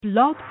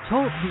Blog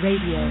Talk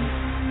Radio.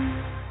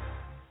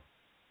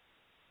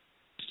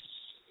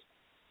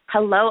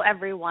 Hello,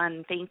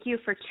 everyone. Thank you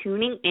for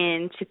tuning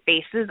in to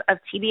Faces of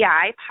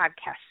TBI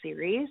podcast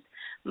series.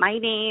 My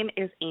name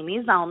is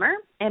Amy Zellmer,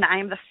 and I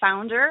am the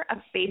founder of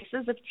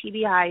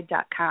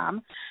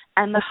FacesOfTBI.com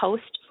and the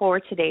host for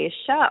today's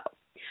show.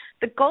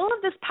 The goal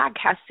of this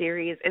podcast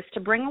series is to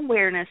bring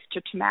awareness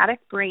to traumatic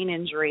brain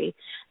injury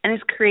and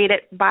is created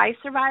by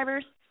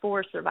survivors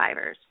for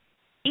survivors.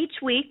 Each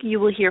week, you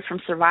will hear from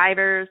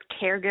survivors,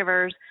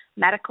 caregivers,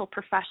 medical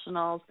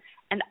professionals,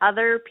 and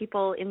other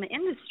people in the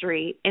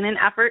industry in an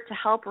effort to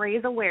help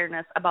raise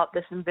awareness about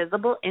this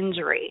invisible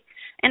injury,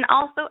 and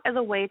also as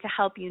a way to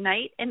help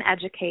unite and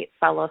educate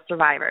fellow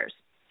survivors.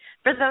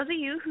 For those of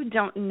you who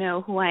don't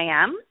know who I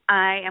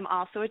am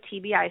also a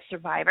TBI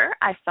survivor.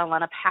 I fell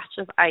on a patch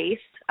of ice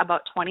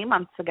about 20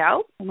 months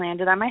ago and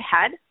landed on my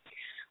head.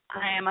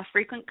 I am a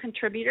frequent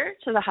contributor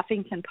to the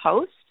Huffington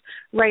Post,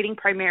 writing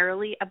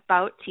primarily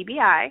about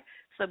TBI,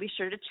 so be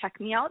sure to check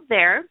me out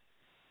there.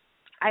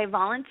 I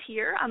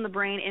volunteer on the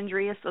Brain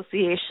Injury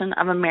Association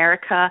of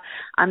America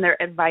on their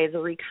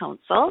advisory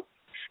council,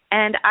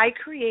 and I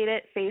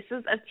created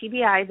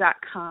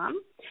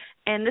FacesOfTBI.com,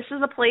 and this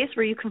is a place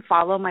where you can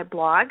follow my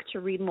blog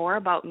to read more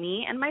about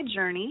me and my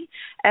journey,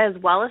 as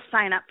well as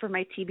sign up for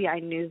my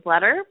TBI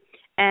newsletter.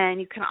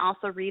 And you can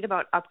also read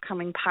about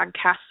upcoming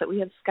podcasts that we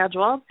have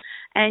scheduled.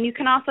 And you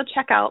can also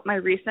check out my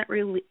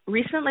recently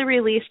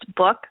released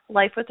book,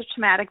 Life with a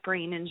Traumatic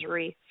Brain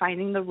Injury,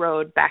 Finding the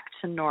Road Back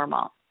to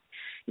Normal.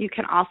 You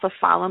can also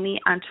follow me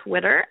on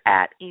Twitter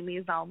at Amy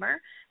Zellmer,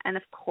 and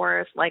of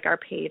course, like our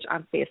page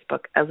on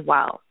Facebook as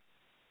well.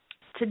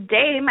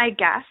 Today, my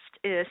guest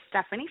is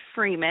Stephanie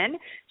Freeman.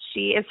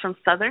 She is from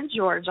Southern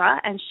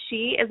Georgia, and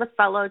she is a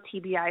fellow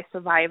TBI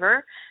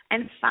survivor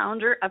and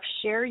founder of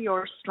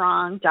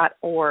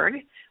ShareYourStrong.org,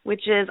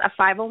 which is a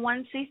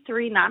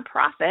 501c3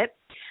 nonprofit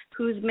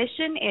whose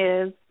mission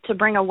is to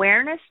bring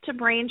awareness to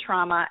brain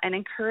trauma and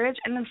encourage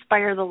and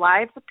inspire the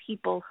lives of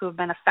people who have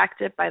been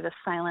affected by the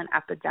silent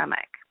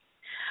epidemic.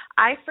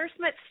 I first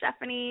met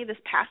Stephanie this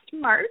past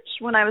March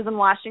when I was in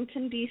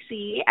Washington,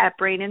 D.C. at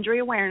Brain Injury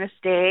Awareness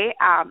Day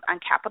on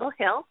Capitol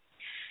Hill.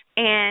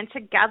 And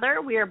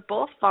together we are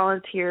both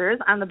volunteers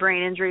on the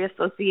Brain Injury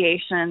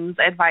Association's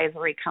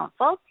Advisory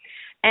Council.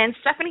 And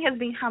Stephanie has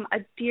become a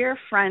dear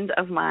friend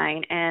of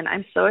mine, and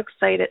I'm so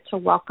excited to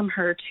welcome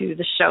her to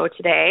the show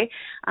today.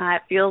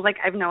 It feels like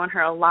I've known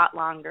her a lot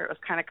longer. It was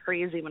kind of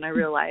crazy when I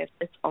realized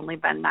it's only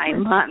been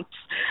 9 months.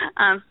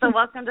 So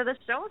welcome to the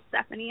show,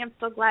 Stephanie. I'm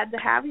so glad to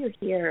have you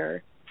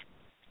here.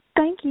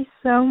 Thank you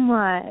so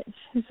much.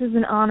 This is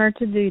an honor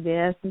to do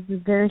this. This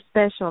is very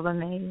special to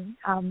me,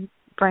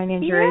 brain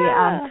injury.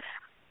 Yeah.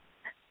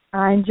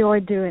 I enjoy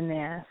doing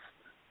this.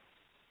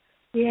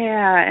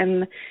 Yeah,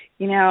 and,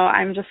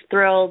 I'm just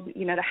thrilled,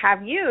 to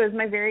have you as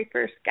my very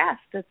first guest.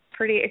 It's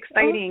pretty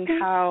exciting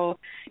how,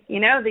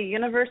 the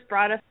universe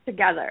brought us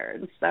together.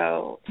 And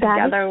so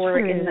together we're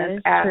in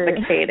this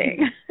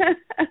advocating.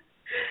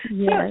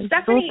 Yes. So,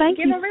 Stephanie, thank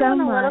give you everyone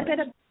so a little much. bit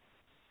of,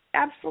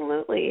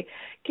 absolutely.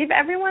 Give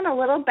everyone a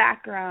little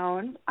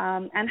background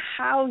and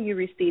how you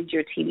received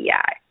your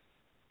TBI.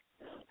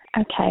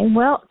 Okay,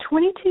 well,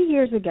 22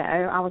 years ago,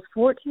 I was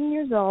 14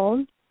 years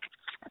old,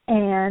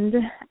 and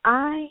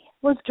I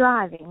was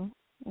driving,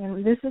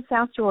 and this is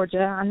South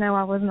Georgia. I know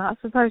I was not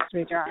supposed to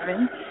be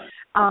driving,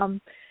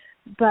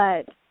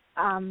 but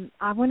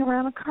I went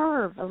around a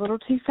curve a little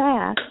too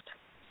fast,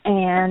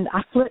 and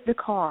I flipped the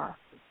car,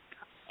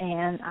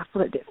 and I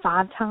flipped it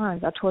 5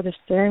 times. I tore the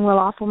steering wheel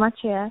off of my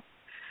chest.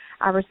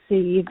 I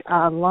received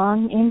a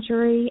lung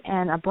injury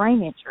and a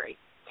brain injury.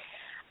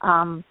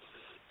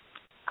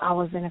 I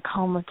was in a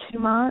coma 2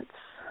 months.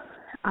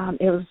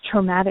 It was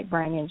traumatic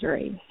brain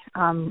injury.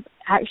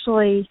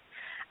 Actually,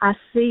 I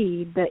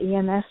see the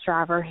EMS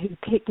driver who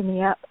picked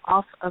me up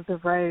off of the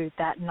road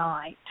that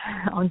night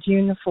on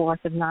June the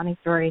 4th of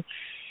 93.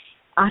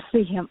 I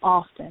see him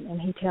often,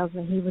 and he tells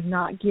me he would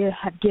not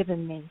have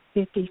given me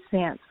 50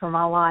 cents for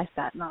my life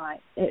that night.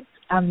 It's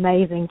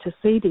amazing to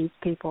see these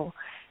people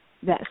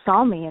that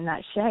saw me in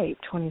that shape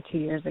 22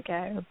 years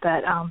ago.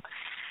 But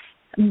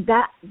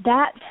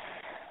that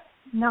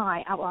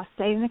night, I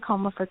stayed in a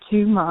coma for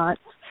 2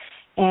 months,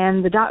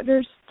 and the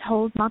doctors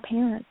told my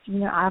parents,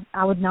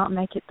 I would not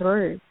make it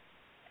through.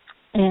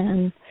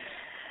 And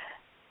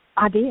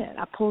I did.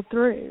 I pulled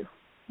through.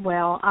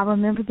 Well, I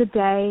remember the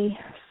day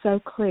so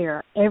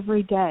clear,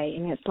 every day,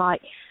 and it's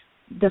like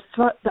the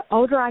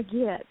older I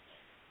get,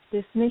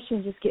 this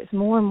mission just gets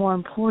more and more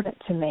important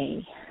to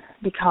me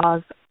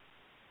because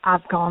I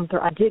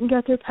didn't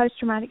go through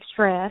post-traumatic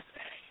stress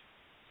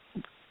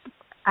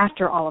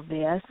after all of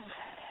this,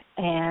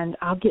 and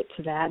I'll get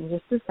to that in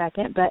just a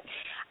second, but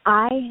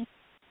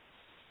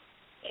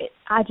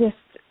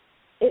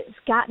it's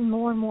gotten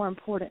more and more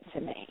important to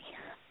me.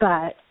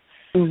 But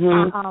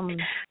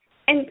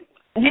and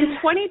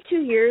 22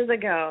 years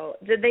ago,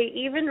 did they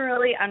even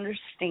really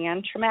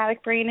understand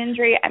traumatic brain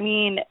injury? I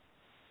mean,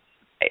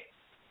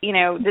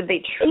 did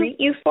they treat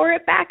you for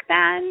it back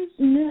then?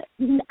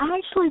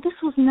 Actually, this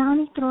was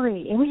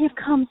 93, and we have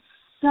come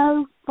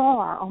so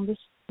far on this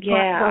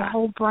the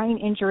whole brain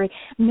injury,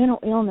 mental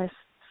illness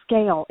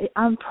scale.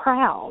 I'm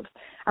proud.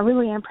 I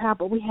really am proud,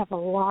 but we have a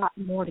lot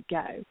more to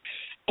go.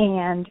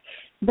 And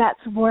that's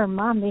where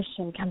my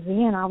mission comes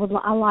in. I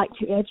like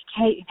to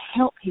educate and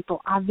help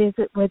people. I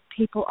visit with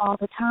people all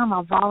the time.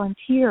 I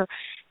volunteer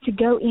to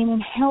go in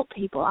and help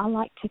people. I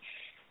like to,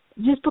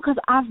 just because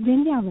I've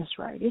been down this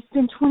road. It's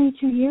been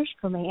 22 years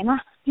for me, and I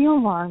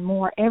still learn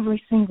more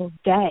every single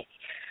day.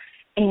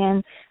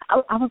 And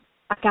I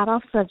got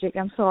off subject,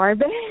 I'm sorry,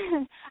 but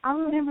I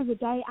remember the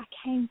day I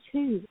came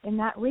to in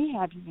that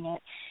rehab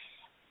unit,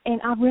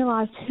 and I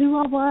realized who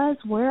I was,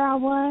 where I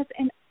was,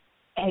 and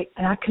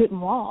I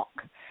couldn't walk.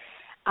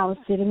 I was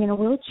sitting in a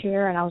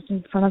wheelchair, and I was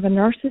in front of a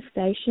nurse's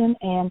station,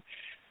 and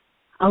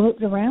I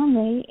looked around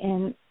me,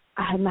 and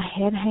I had my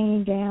head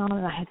hanging down,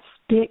 and I had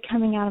spit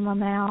coming out of my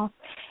mouth,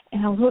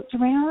 and I looked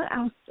around.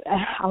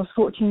 I was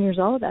 14 years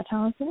old at that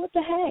time. I said, what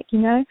the heck,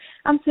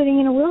 I'm sitting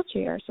in a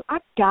wheelchair. So I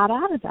got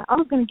out of that. I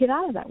was going to get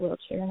out of that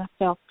wheelchair, and I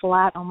fell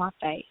flat on my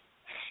face.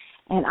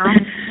 And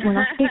when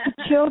I speak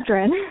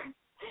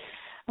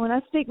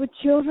with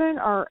children,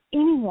 or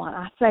anyone,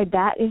 I say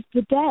that is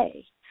the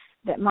day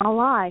that my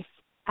life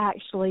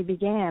actually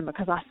began,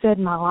 because I said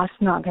my life's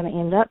not going to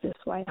end up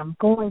this way. I'm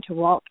going to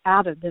walk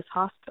out of this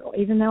hospital,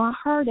 even though I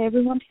heard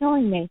everyone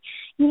telling me,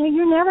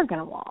 you're never going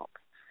to walk.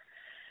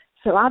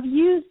 So I've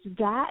used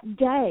that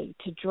day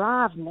to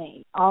drive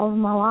me all of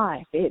my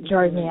life. It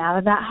drove me out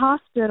of that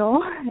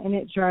hospital, and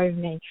it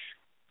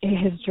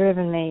has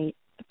driven me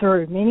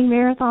through many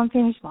marathon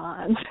finish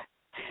lines,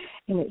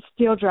 and it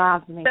still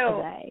drives me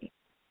today.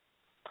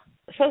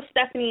 So,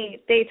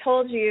 Stephanie, they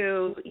told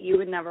you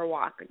would never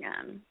walk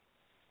again.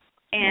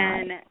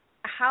 And right.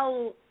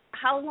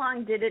 How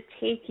long did it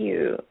take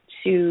you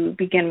to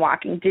begin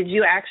walking? Did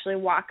you actually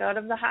walk out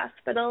of the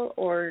hospital,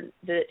 or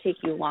did it take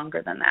you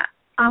longer than that?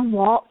 I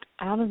walked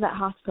out of that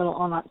hospital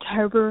on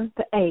October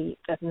the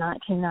 8th of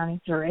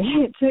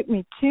 1993. It took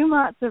me 2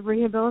 months of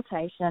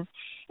rehabilitation,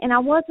 and I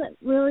wasn't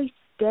really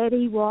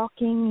steady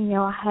walking.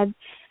 I had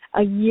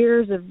a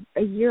year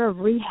of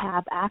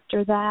rehab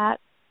after that.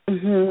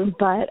 Mm-hmm.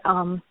 But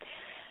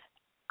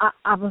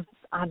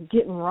I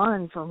didn't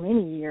run for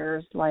many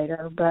years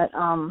later, but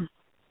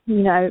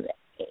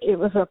it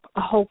was a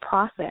whole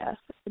process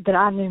that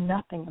I knew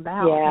nothing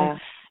about. Yeah.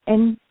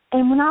 And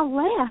when I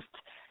left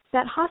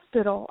that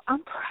hospital,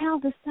 I'm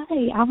proud to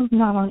say I was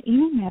not on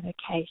any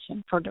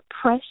medication for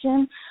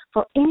depression,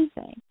 for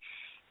anything.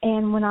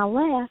 And when I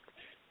left,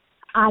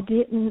 I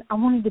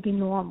wanted to be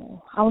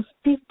normal. I was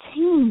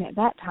 15 at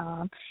that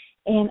time,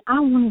 and I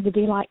wanted to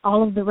be like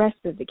all of the rest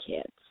of the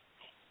kids.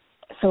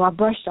 So I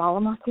brushed all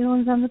of my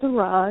feelings under the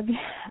rug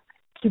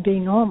to be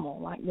normal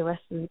like the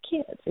rest of the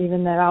kids.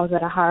 Even though I was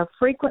at a higher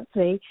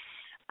frequency,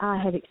 I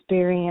had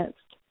experienced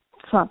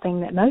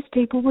something that most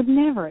people would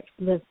never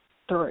live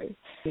through.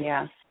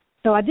 Yeah.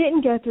 So I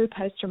didn't go through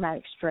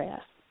post-traumatic stress.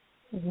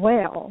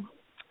 Well,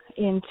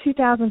 in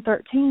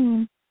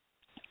 2013,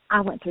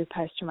 I went through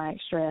post-traumatic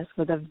stress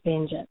with a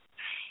vengeance.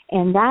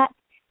 And that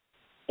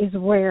is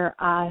where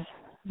I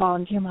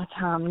volunteer my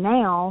time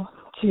now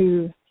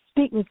to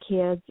speak with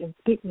kids and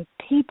speak with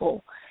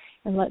people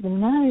and let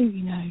them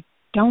know,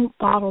 don't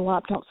bottle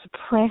up, don't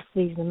suppress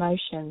these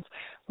emotions.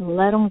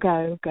 Let them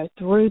go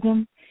through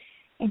them,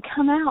 and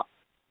come out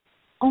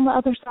on the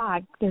other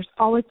side. There's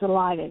always the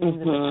light at the end of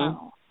the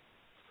tunnel.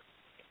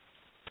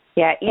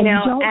 Yeah, you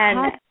don't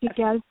have to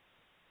go.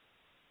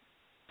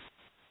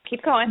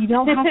 Keep going. You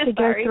don't have to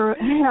go through.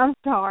 I'm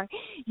sorry.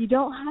 You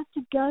don't have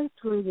to go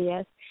through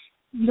this.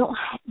 You don't.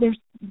 There's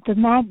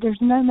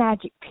no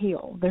magic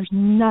pill. There's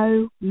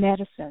no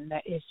medicine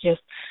that is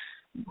just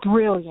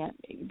brilliant,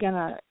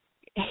 gonna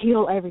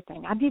heal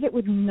everything. I did it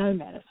with no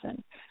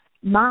medicine.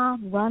 My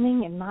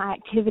running and my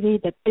activity,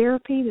 the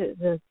therapy that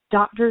the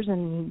doctors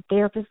and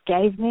therapists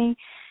gave me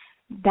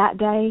that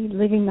day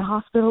leaving the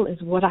hospital,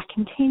 is what I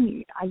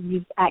continued. I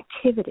used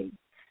activity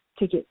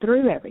to get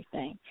through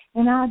everything.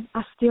 And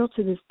I still,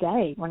 to this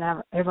day,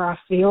 whenever I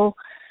feel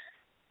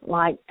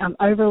like I'm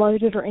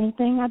overloaded or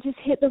anything, I just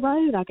hit the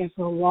road. I go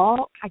for a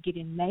walk, I get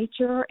in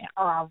nature,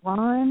 or I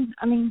run.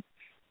 I mean,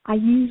 I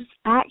use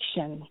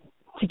action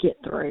to get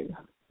through.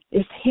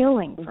 It's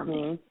healing for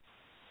me.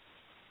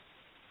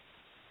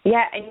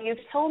 Yeah, and you've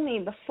told me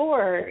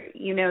before,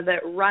 that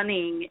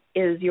running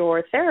is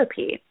your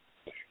therapy.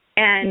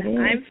 And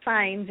I'm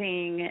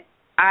finding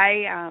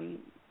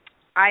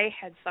I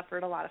had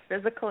suffered a lot of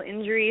physical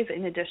injuries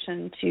in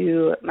addition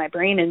to my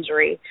brain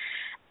injury.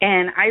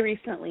 And I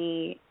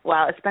recently,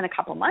 it's been a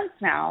couple months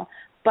now,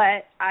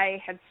 but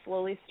I had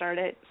slowly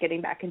started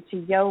getting back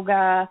into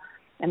yoga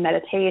and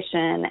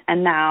meditation,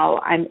 and now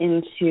I'm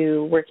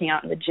into working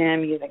out in the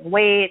gym using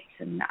weights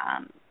and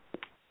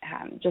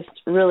just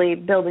really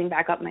building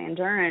back up my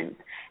endurance.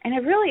 And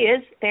it really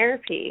is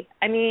therapy.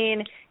 I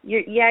mean,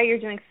 you're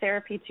doing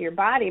therapy to your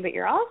body, but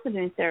you're also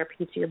doing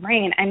therapy to your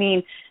brain. I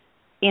mean,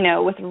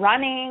 with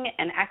running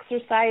and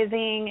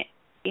exercising,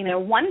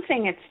 one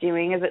thing it's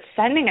doing is it's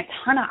sending a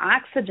ton of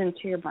oxygen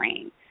to your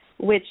brain,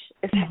 which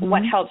is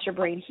what helps your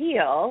brain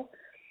heal.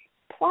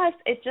 plus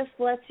it just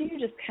lets you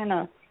just kind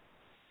of,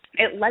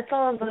 it lets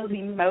all of those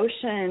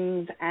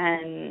emotions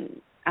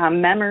and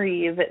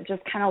memories, it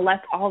just kind of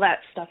lets all that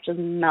stuff just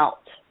melt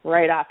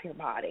right off your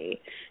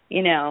body,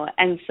 you know.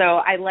 And so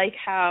I like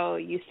how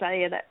you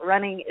say that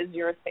running is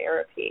your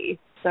therapy.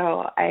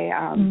 So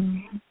I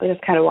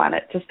just kind of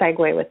wanted to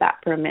segue with that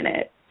for a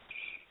minute.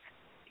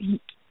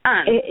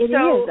 It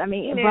is. I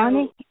mean,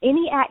 running,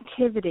 any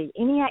activity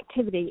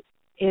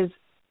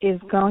is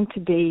going to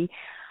be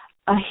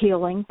a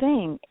healing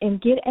thing. And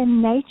get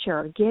in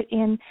nature, get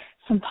in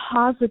some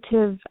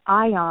positive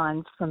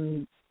ions,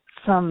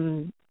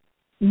 some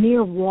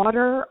near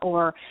water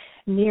or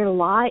near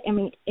light. I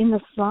mean, in the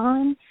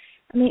sun.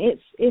 I mean,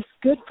 it's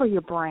good for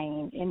your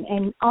brain.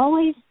 And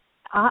always,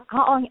 I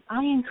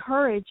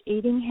encourage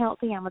eating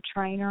healthy. I'm a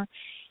trainer.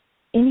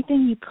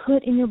 Anything you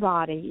put in your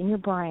body, in your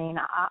brain,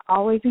 I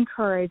always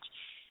encourage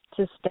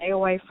to stay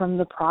away from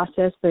the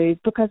processed foods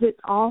because it's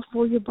all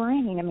for your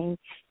brain. I mean,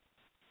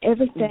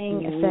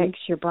 everything affects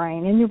your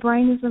brain, and your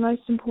brain is the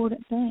most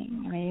important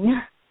thing. I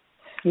mean,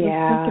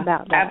 yeah, think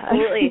about that.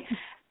 Absolutely.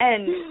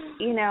 And,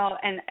 you know,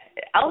 and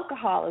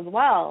alcohol as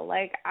well.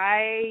 Like,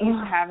 I used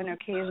to have an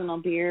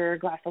occasional beer,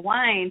 glass of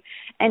wine,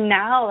 and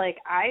now, like,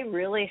 I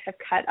really have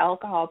cut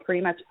alcohol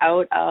pretty much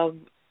out of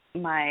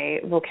my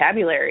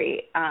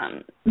vocabulary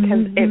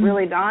because it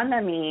really dawned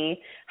on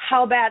me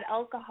how bad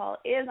alcohol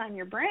is on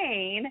your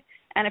brain.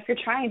 And if you're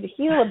trying to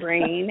heal a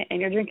brain and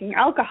you're drinking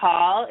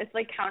alcohol, it's,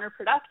 like,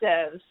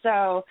 counterproductive.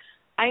 So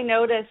I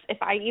notice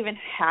if I even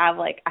have,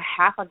 like, a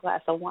half a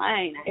glass of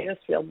wine, I just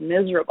feel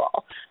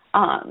miserable.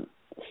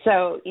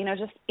 So, you know,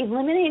 just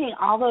eliminating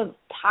all those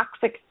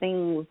toxic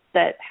things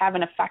that have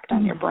an effect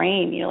on your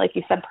brain, you know, like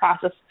you said,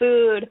 processed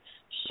food,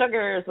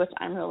 sugars, which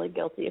I'm really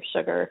guilty of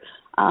sugar,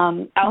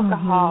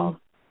 alcohol,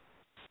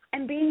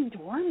 and being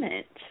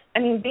dormant. I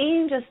mean,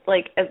 being just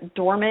like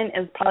dormant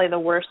is probably the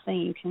worst thing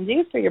you can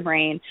do for your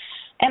brain.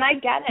 And I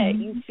get it.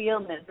 You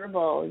feel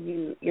miserable.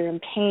 You're in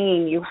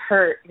pain. You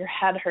hurt. Your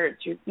head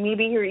hurts.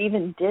 Maybe you're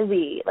even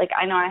dizzy. Like,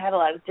 I know I had a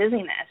lot of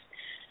dizziness.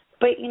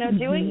 But, you know,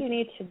 do what you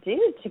need to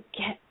do to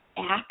get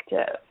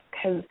active,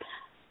 because,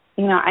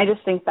 you know, I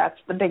just think that's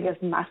the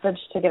biggest message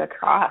to get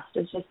across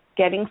is just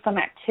getting some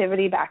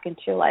activity back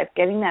into your life,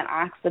 getting that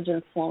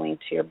oxygen flowing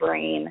to your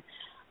brain.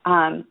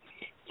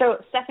 So,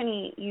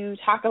 Stephanie, you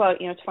talk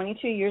about, you know,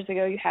 22 years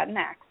ago you had an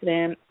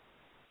accident.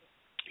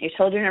 You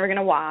told you're never going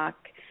to walk,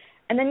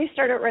 and then you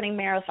started running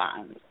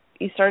marathons.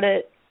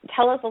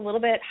 Tell us a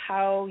little bit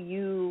how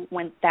you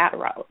went that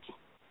route,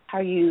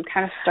 how you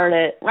kind of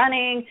started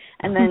running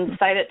and then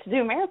decided to do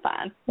a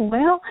marathon.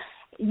 Well,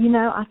 you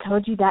know, I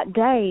told you that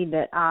day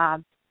that I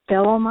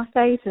fell on my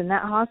face in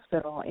that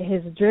hospital. It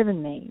has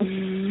driven me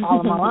all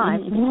of my life.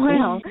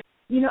 Well,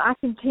 you know, I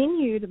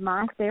continued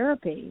my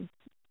therapy,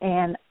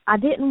 and I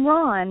didn't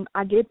run.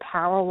 I did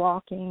power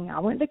walking. I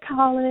went to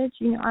college.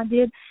 You know, I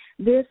did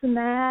this and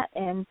that,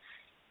 and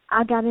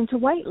I got into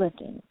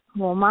weightlifting.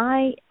 Well,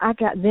 I'm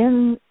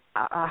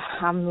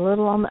a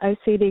little on the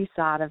OCD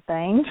side of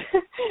things,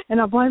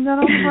 and I blame that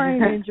on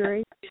brain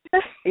injury.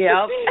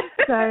 Yep.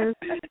 So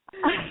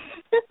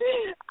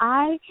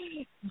I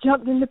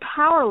jumped into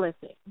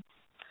powerlifting.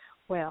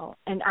 Well,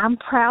 and I'm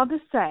proud to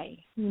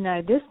say, you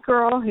know, this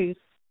girl who's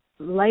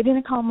laid in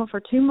a coma for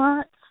 2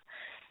 months,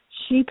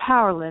 she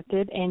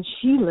powerlifted, and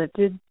she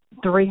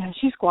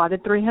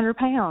squatted 300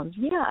 pounds.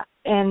 Yeah,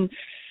 and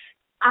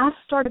I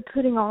started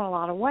putting on a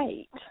lot of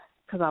weight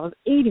because I was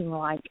eating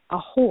like a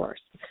horse.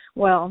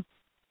 Well,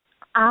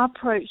 I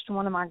approached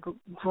one of my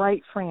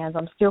great friends.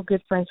 I'm still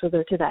good friends with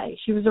her today.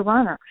 She was a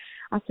runner.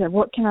 I said,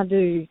 what can I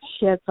do to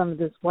shed some of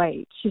this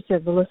weight? She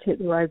said, well, let's hit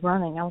the road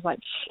running. I was like,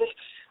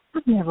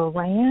 I've never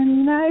ran,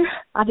 you know.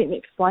 I didn't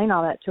explain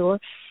all that to her.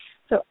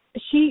 So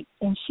she's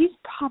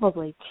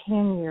probably 10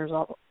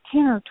 or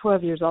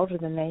 12 years older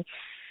than me.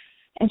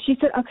 And she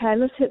said, okay,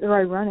 let's hit the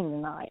road running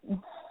tonight.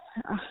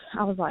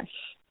 I was like,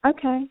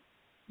 okay.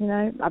 You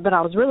know, but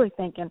I was really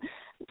thinking,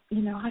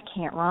 you know, I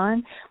can't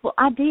run. Well,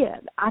 I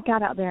did. I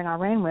got out there and I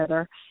ran with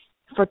her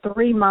for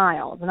 3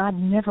 miles, and I'd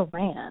never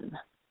ran.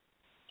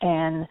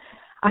 And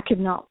I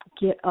could not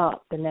get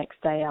up the next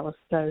day. I was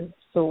so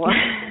sore.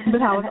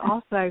 But I was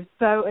also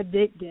so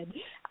addicted.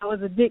 I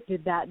was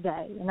addicted that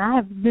day, and I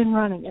have been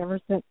running ever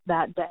since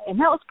that day. And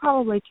that was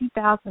probably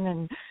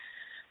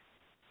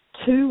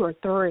 2002 or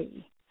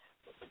 3.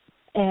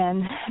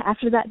 And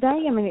after that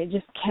day, I mean, it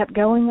just kept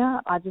going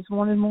up. I just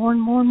wanted more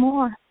and more and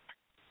more.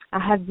 I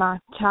had my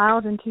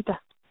child in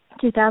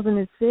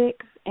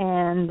 2006,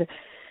 and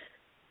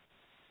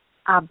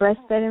I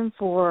breastfed him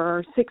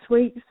for 6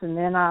 weeks, and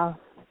then I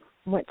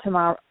went to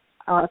my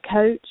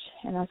coach,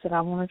 and I said,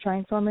 I want to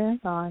train for a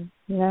marathon.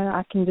 You know,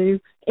 I can do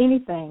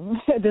anything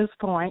at this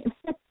point.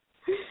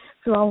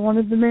 So I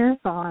wanted the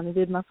marathon. I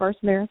did my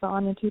first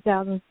marathon in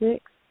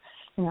 2006,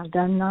 and I've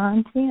done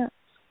 9 since.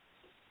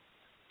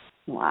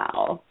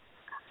 Wow.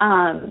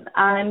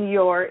 On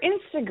your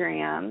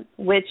Instagram,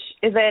 which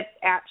is it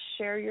at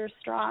Share Your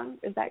Strong?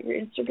 Is that your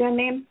Instagram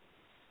name?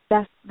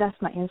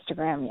 That's my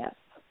Instagram, yes.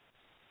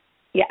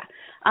 Yeah.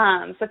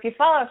 So if you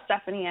follow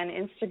Stephanie on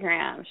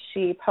Instagram,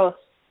 she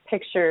posts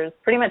pictures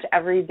pretty much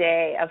every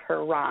day of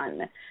her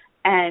run.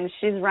 And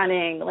she's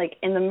running like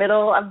in the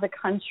middle of the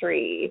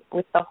country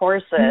with the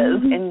horses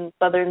in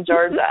southern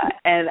Georgia.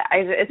 And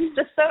it's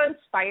just so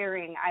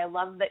inspiring. I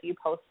love that you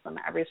post them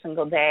every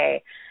single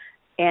day.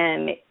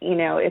 And, you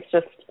know, it's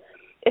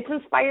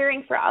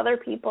inspiring for other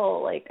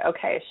people. Like,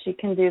 okay, she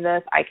can do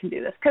this. I can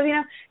do this. Because, you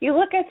know, you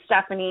look at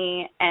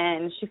Stephanie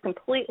and she's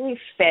completely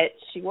fit.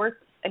 She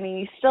works. I mean,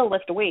 you still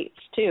lift weights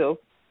too.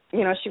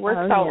 You know, she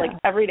works out like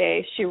every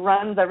day. She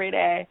runs every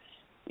day.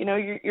 You know,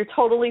 you're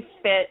totally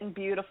fit and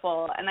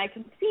beautiful, and I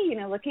can see, you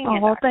know, looking at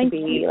Dr.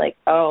 B, like,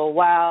 oh,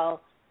 wow,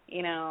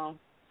 you know,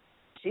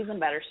 she's in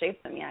better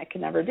shape than me. I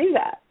could never do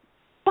that.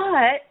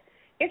 But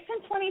it's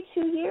been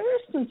 22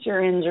 years since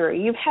your injury.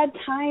 You've had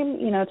time,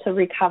 you know, to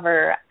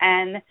recover,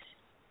 and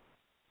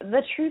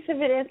the truth of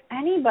it is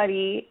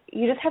anybody,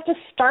 you just have to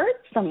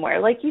start somewhere.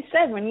 Like you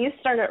said, when you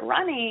started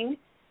running,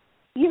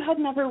 you had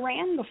never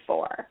ran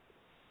before,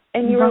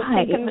 and you were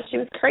thinking that she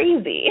was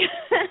crazy.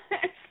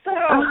 So,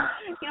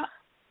 you know,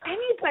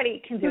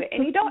 anybody can do it,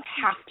 and you don't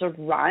have to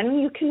run.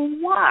 You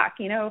can walk,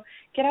 you know,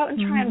 get out and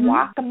try and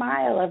walk a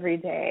mile every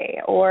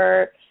day,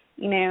 or,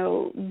 you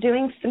know,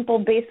 doing simple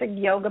basic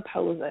yoga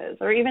poses,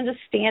 or even just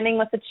standing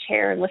with a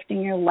chair and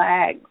lifting your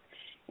legs.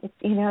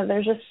 You know,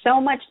 there's just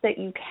so much that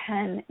you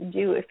can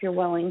do if you're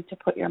willing to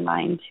put your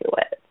mind to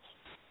it.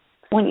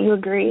 Wouldn't you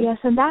agree? Yes,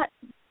 and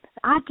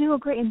I do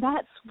agree, and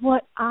that's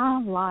what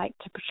I like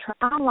to portray.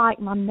 I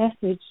like my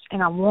message,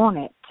 and I want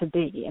it to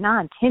be, and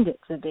I intend it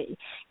to be.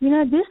 You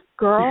know, this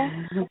girl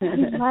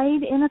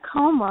laid in a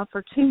coma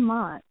for 2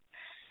 months.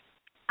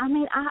 I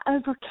mean, I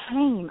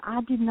overcame.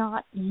 I did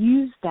not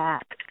use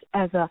that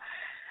as a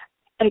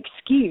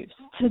excuse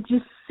to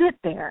just sit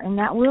there in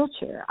that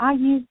wheelchair. I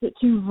used it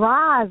to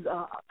rise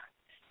up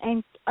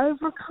and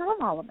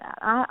overcome all of that.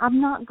 I'm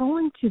not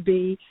going to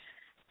be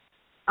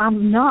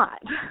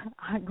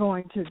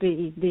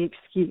the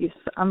excuse.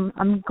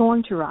 I'm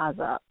going to rise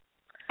up.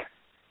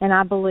 And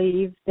I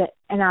believe that,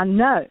 and I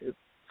know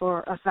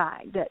for a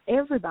fact that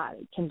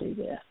everybody can do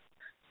this.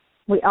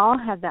 We all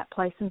have that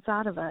place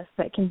inside of us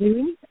that can do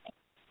anything.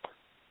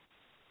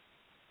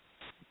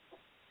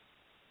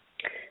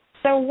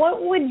 So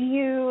what would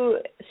you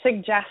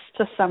suggest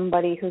to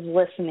somebody who's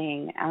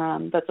listening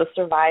that's a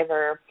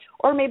survivor,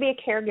 or maybe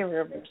a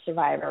caregiver of a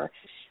survivor?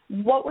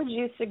 What would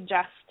you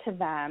suggest to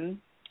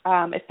them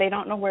if they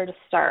don't know where to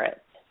start?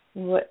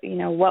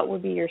 What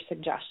would be your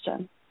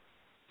suggestion?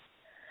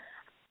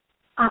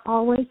 I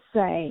always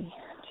say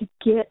to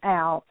get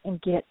out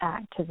and get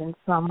active in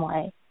some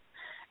way.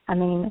 I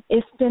mean,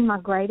 it's been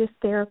my greatest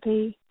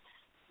therapy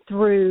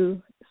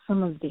through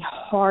some of the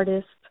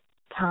hardest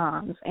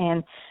times.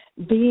 And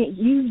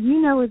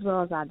you know as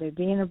well as I do,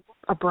 being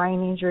a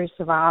brain injury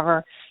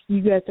survivor,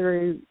 you go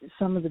through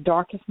some of the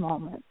darkest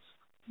moments.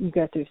 You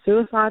go through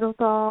suicidal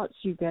thoughts.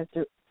 You go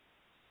through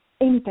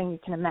anything you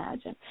can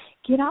imagine.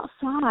 Get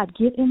outside.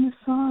 Get in the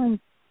sun.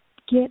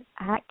 Get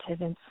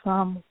active in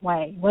some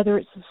way, whether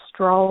it's a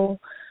stroll,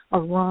 a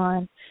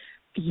run,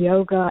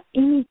 yoga,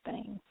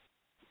 anything.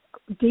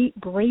 Deep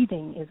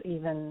breathing is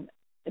even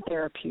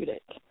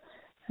therapeutic.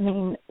 I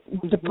mean,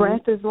 the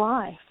breath is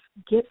life.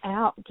 Get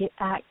out. Get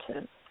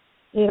active.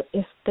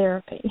 It's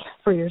therapy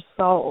for your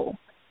soul.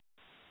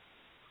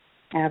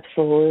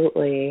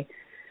 Absolutely.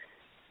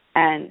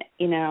 And,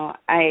 you know,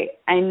 I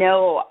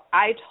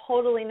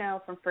totally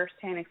know from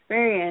firsthand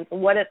experience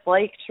what it's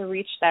like to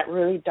reach that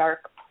really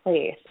dark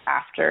place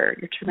after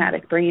your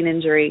traumatic brain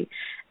injury,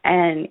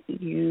 and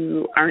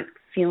you aren't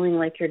feeling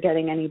like you're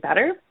getting any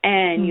better,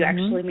 and you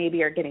actually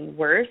maybe are getting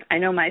worse. I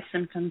know my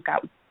symptoms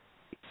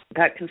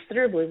got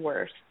considerably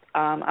worse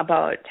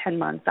about 10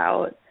 months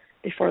out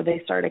before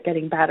they started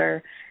getting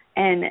better.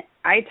 And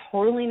I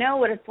totally know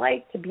what it's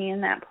like to be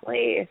in that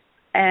place.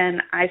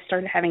 And I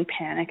started having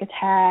panic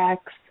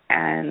attacks.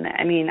 And,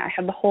 I mean, I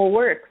had the whole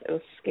works. It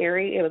was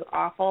scary. It was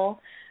awful.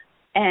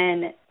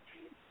 And,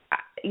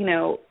 you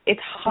know,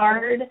 it's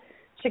hard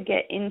to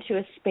get into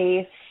a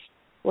space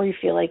where you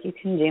feel like you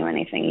can do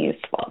anything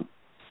useful.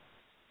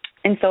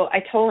 And so I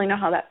totally know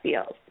how that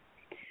feels.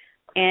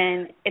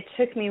 And it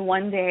took me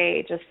one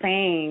day just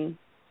saying,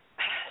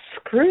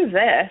 screw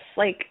this.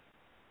 Like,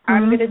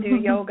 I'm going to do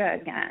yoga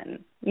again,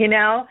 you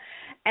know?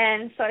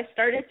 And so I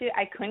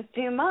couldn't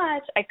do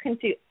much. I couldn't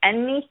do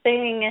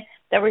anything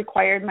that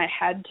required my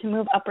head to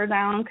move up or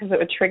down because it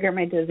would trigger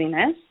my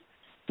dizziness.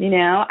 You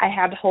know, I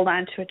had to hold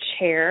on to a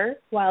chair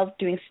while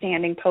doing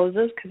standing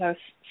poses because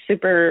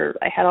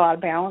I had a lot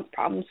of balance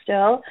problems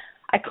still.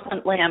 I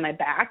couldn't lay on my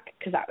back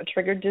because that would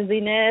trigger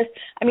dizziness.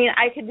 I mean,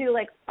 I could do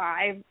like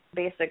 5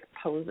 basic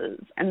poses,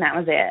 and that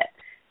was it.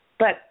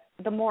 But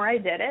the more I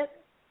did it,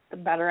 the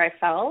better I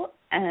felt,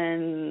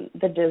 and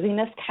the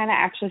dizziness kind of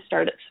actually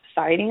started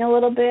subsiding a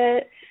little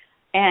bit,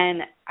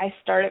 and I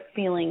started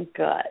feeling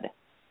good.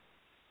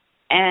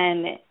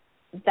 And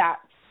that's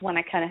when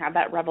I kind of had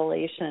that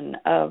revelation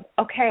of,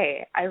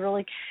 okay, I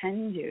really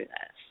can do this.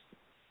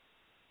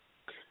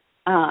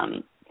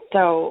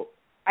 So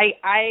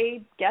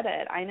I get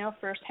it. I know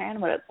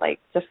firsthand what it's like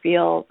to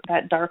feel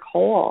that dark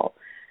hole.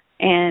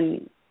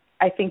 And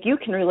I think you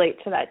can relate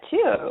to that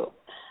too.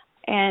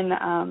 And,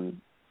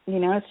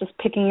 it's just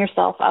picking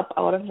yourself up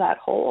out of that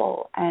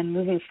hole and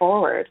moving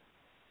forward.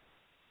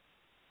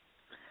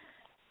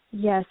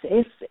 Yes,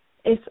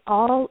 it's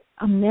all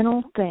a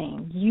mental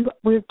thing.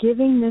 We're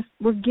given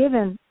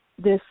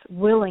this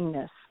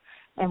willingness,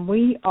 and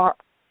we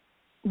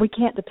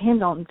can't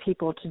depend on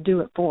people to do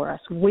it for us.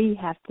 We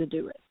have to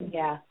do it.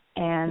 Yeah.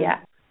 And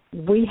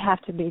we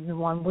have to be the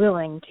one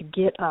willing to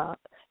get up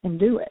and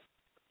do it.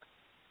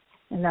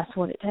 And that's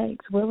what it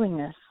takes,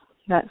 willingness.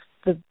 That's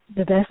the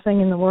best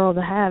thing in the world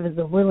to have, is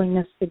the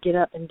willingness to get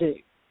up and do.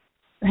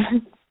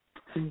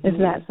 It's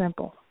that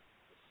simple.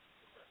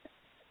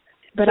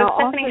 But so,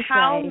 I'll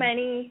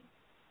Stephanie,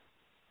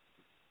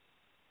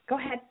 Go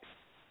ahead.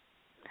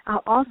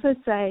 I'll also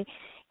say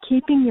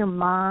keeping your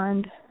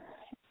mind,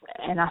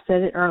 and I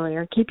said it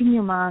earlier, keeping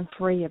your mind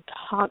free of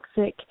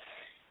toxic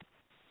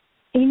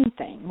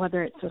anything,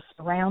 whether it's a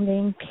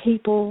surrounding,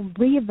 people.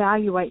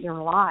 Reevaluate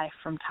your life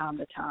from time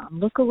to time.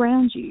 Look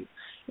around you.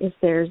 If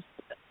there's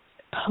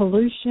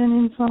pollution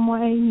in some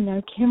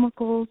way,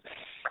 chemicals,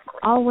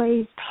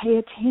 always pay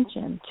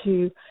attention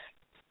to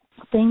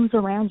things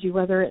around you,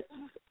 whether it's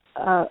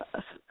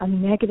a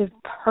negative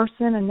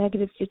person, a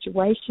negative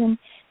situation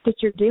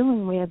that you're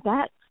dealing with.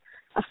 That's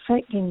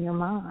affecting your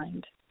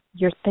mind,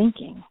 your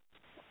thinking.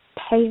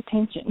 Pay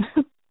attention.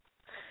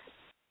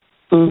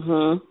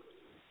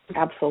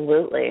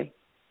 Absolutely.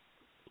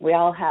 We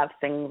all have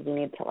things we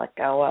need to let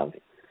go of.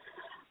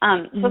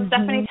 So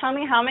Stephanie, tell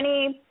me, how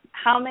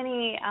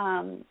many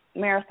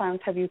marathons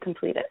have you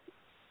completed?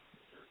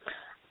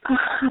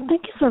 I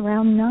think it's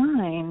around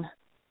 9.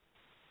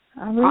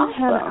 I really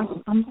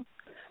Awesome.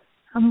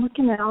 I'm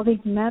looking at all these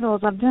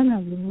medals. I've done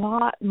a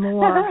lot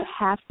more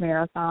half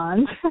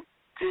marathons.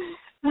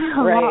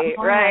 Right.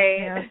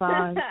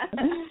 Marathons.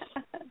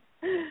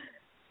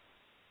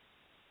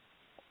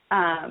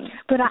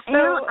 But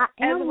I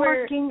am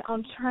working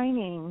on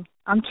training.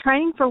 I'm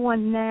training for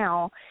one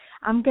now.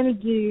 I'm going to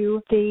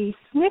do the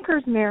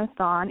Snickers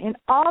Marathon in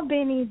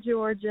Albany,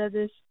 Georgia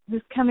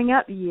this coming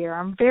up year.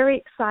 I'm very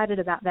excited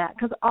about that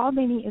because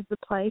Albany is the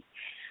place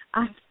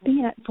I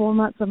spent 4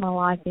 months of my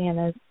life in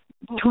as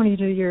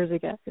 22 years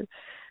ago.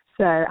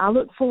 So I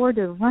look forward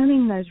to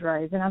running those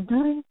roads, and I've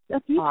done it a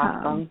few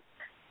times.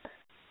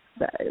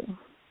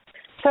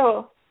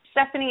 So,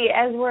 Stephanie,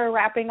 as we're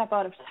wrapping up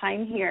out of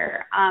time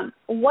here,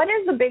 what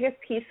is the biggest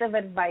piece of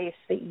advice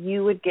that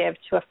you would give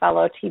to a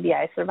fellow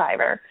TBI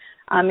survivor,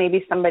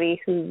 maybe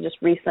somebody who's just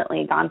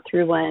recently gone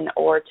through one,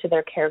 or to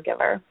their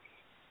caregiver?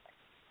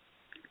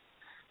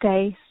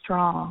 Stay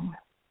strong.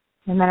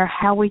 No matter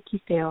how weak you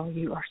feel,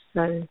 you are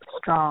so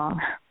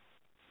strong.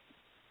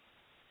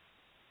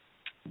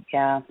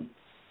 Yeah,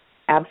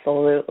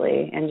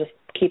 absolutely. And just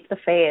keep the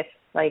faith.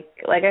 Like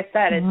I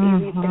said, it's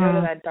easy to go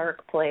to that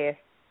dark place,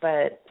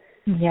 but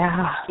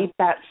keep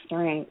that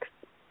strength.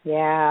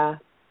 Yeah.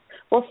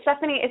 Well,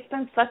 Stephanie, it's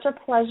been such a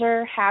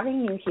pleasure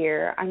having you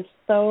here. I'm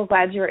so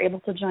glad you were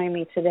able to join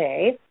me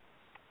today.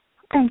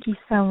 Thank you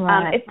so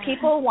much. If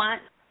people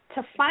want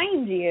to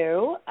find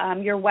you,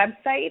 your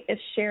website is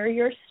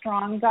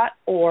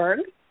shareyourstrong.org,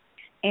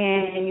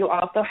 and you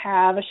also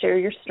have a Share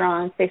Your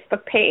Strong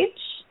Facebook page.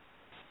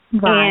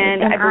 Right.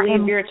 And I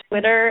believe your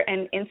Twitter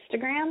and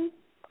Instagram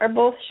are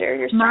both Share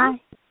Your Strong.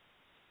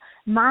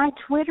 My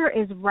Twitter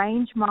is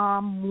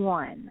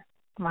RangeMom1.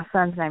 My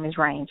son's name is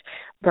Range,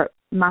 but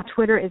my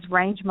Twitter is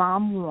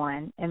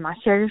RangeMom1, and my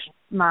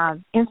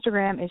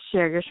Instagram is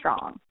Share Your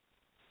Strong.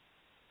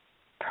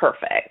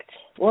 Perfect.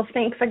 Well,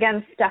 thanks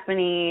again,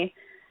 Stephanie,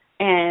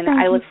 and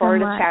I look forward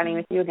to chatting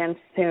with you again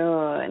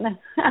soon.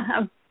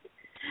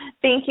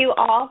 Thank you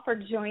all for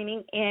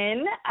joining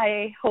in.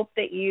 I hope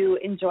that you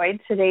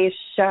enjoyed today's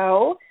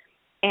show,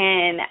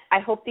 and I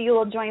hope that you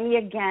will join me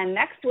again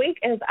next week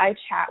as I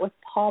chat with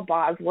Paul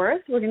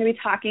Bosworth. We're going to be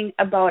talking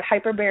about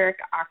hyperbaric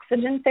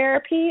oxygen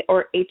therapy,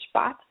 or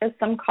HBOT as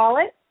some call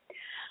it.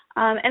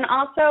 And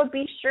also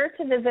be sure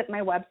to visit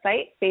my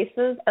website,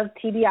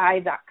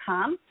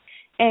 facesoftbi.com.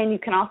 And you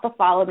can also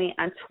follow me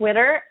on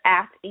Twitter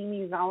at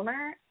Amy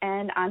Zellmer,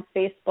 and on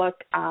Facebook,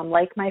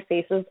 like my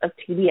Faces of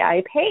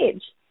TBI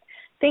page.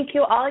 Thank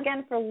you all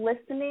again for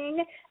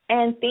listening,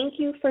 and thank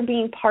you for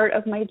being part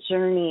of my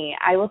journey.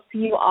 I will see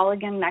you all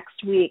again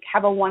next week.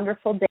 Have a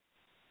wonderful day.